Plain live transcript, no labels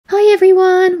Hi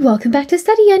everyone, welcome back to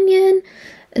StudyOnion,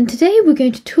 and today we're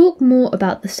going to talk more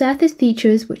about the surface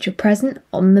features which are present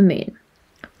on the moon.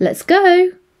 Let's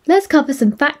go! Let's cover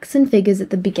some facts and figures at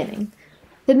the beginning.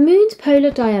 The moon's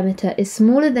polar diameter is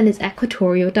smaller than its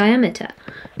equatorial diameter,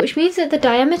 which means that the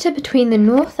diameter between the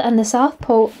north and the south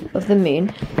pole of the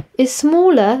moon is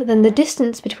smaller than the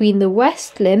distance between the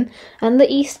west limb and the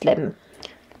east limb.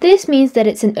 This means that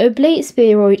it's an oblate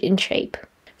spheroid in shape.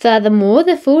 Furthermore,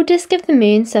 the full disk of the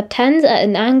moon subtends at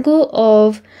an angle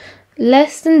of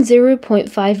less than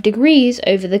 0.5 degrees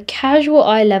over the casual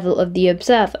eye level of the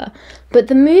observer, but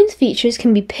the moon's features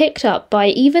can be picked up by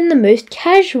even the most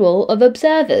casual of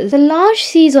observers. The large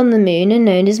seas on the moon are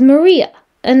known as Maria,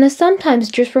 and are sometimes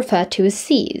just referred to as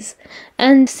seas,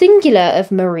 and singular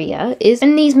of Maria is,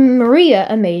 and these Maria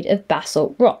are made of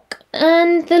basalt rock.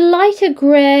 And the lighter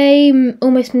grey,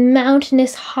 almost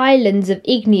mountainous highlands of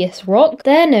igneous rock,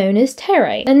 they're known as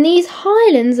Terrae. And these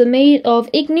highlands are made of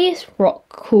igneous rock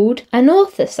called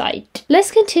anorthosite.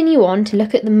 Let's continue on to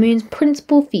look at the moon's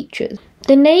principal features.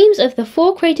 The names of the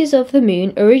 4 craters of the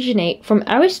moon originate from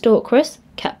Aristarchus,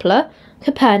 Kepler,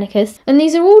 Copernicus, and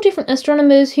these are all different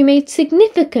astronomers who made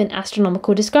significant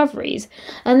astronomical discoveries,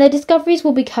 and their discoveries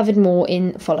will be covered more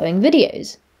in following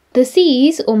videos. The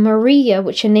seas, or Maria,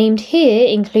 which are named here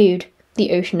include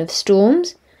the Ocean of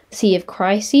Storms, Sea of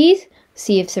Crises,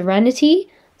 Sea of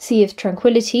Serenity, Sea of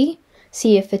Tranquility,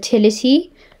 Sea of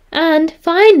Fertility, and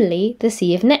finally the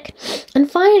Sea of Nectar.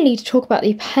 And finally, to talk about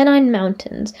the Apennine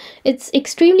Mountains, it's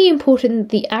extremely important that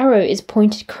the arrow is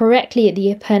pointed correctly at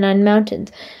the Apennine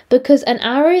Mountains, because an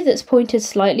arrow that's pointed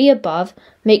slightly above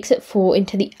makes it fall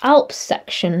into the Alps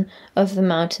section of the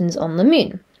mountains on the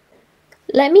moon.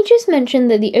 Let me just mention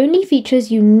that the only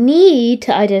features you need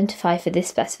to identify for this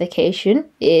specification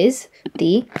is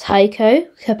the Tycho,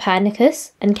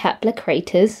 Copernicus and Kepler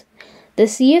craters, the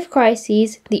Sea of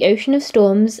Crises, the Ocean of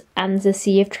Storms and the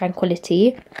Sea of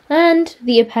Tranquility, and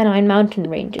the Apennine mountain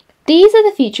ranges. These are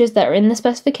the features that are in the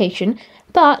specification,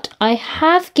 but I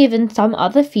have given some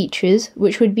other features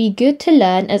which would be good to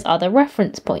learn as other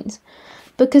reference points,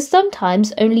 because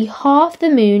sometimes only half the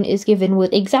moon is given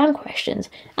with exam questions,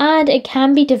 and it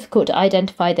can be difficult to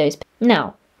identify those.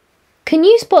 Now, can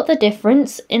you spot the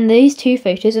difference in these 2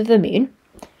 photos of the moon?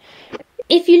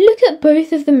 If you look at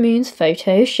both of the moon's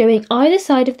photos showing either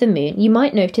side of the moon, you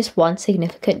might notice one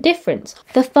significant difference.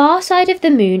 The far side of the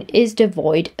moon is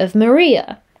devoid of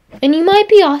Maria. And you might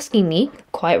be asking me,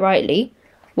 quite rightly,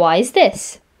 why is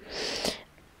this?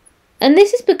 And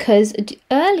this is because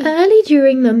early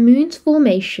during the moon's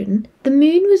formation, the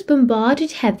moon was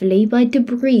bombarded heavily by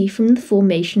debris from the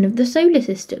formation of the solar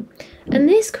system, and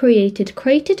this created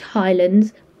cratered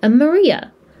highlands and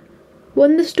Maria.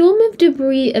 When the storm of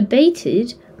debris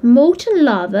abated, molten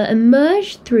lava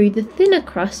emerged through the thinner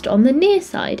crust on the near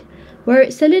side, where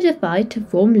it solidified to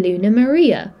form lunar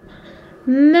Maria.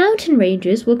 Mountain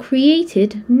ranges were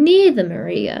created near the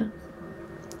Maria.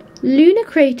 Lunar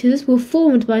craters were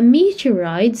formed by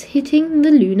meteorites hitting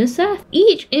the lunar surface.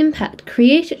 Each impact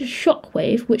created a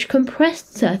shockwave which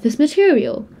compressed surface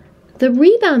material. The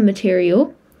rebound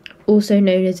material, also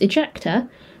known as ejecta,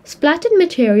 splattered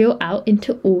material out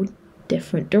into all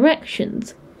different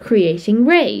directions, creating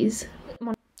rays.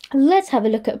 Let's have a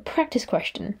look at a practice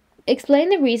question. Explain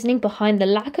the reasoning behind the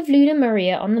lack of lunar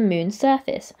Maria on the moon's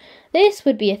surface. This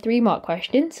would be a 3-mark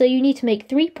question, so you need to make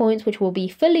 3 points which will be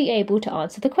fully able to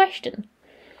answer the question.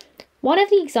 One of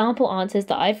the example answers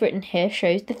that I've written here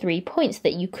shows the 3 points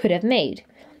that you could have made.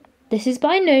 This is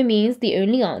by no means the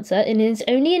only answer, and it is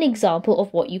only an example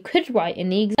of what you could write in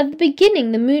the exam. At the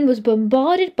beginning, the moon was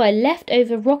bombarded by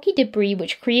leftover rocky debris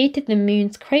which created the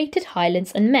moon's cratered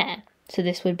highlands and mare. So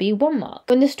this would be 1 mark.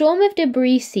 When the storm of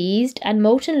debris ceased and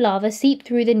molten lava seeped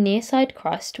through the near side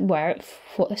crust where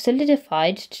it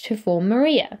solidified to form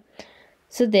Maria.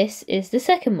 So this is the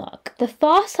 2nd mark. The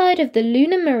far side of the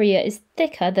lunar Maria is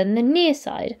thicker than the near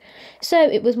side, so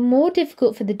it was more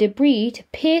difficult for the debris to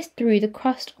pierce through the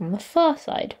crust on the far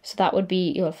side. So that would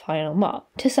be your final mark.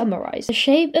 To summarise, the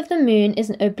shape of the moon is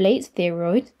an oblate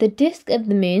spheroid. The disk of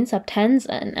the moon subtends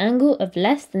at an angle of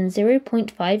less than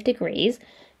 0.5 degrees,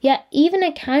 yet even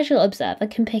a casual observer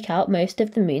can pick out most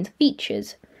of the moon's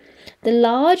features. The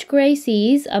large grey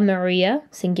seas are Maria,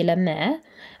 singular mare,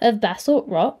 of basalt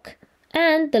rock,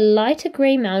 and the lighter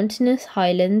grey mountainous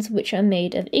highlands which are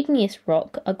made of igneous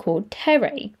rock are called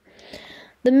Terrae.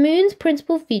 The moon's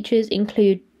principal features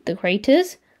include the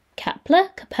craters, Kepler,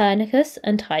 Copernicus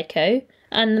and Tycho,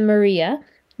 and the Maria,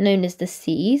 known as the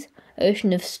seas,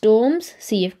 Ocean of Storms,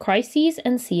 Sea of Crises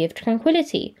and Sea of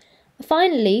Tranquility.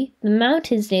 Finally, the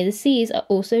mountains near the seas are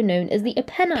also known as the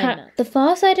Apennines. The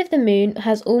far side of the moon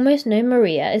has almost no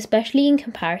Maria, especially in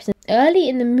comparison. Early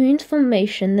in the moon's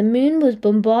formation, the moon was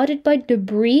bombarded by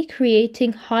debris,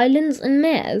 creating highlands and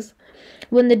mares.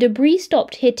 When the debris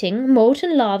stopped hitting,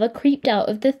 molten lava creeped out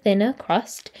of the thinner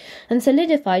crust and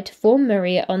solidified to form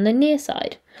Maria on the near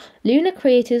side. Lunar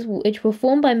craters, which were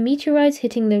formed by meteorites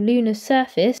hitting the lunar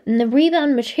surface, and the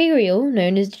rebound material,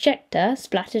 known as ejecta,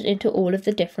 splattered into all of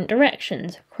the different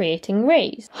directions, creating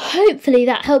rays. Hopefully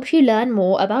that helps you learn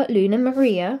more about lunar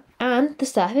Maria and the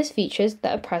surface features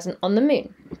that are present on the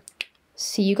moon.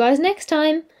 See you guys next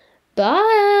time.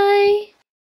 Bye!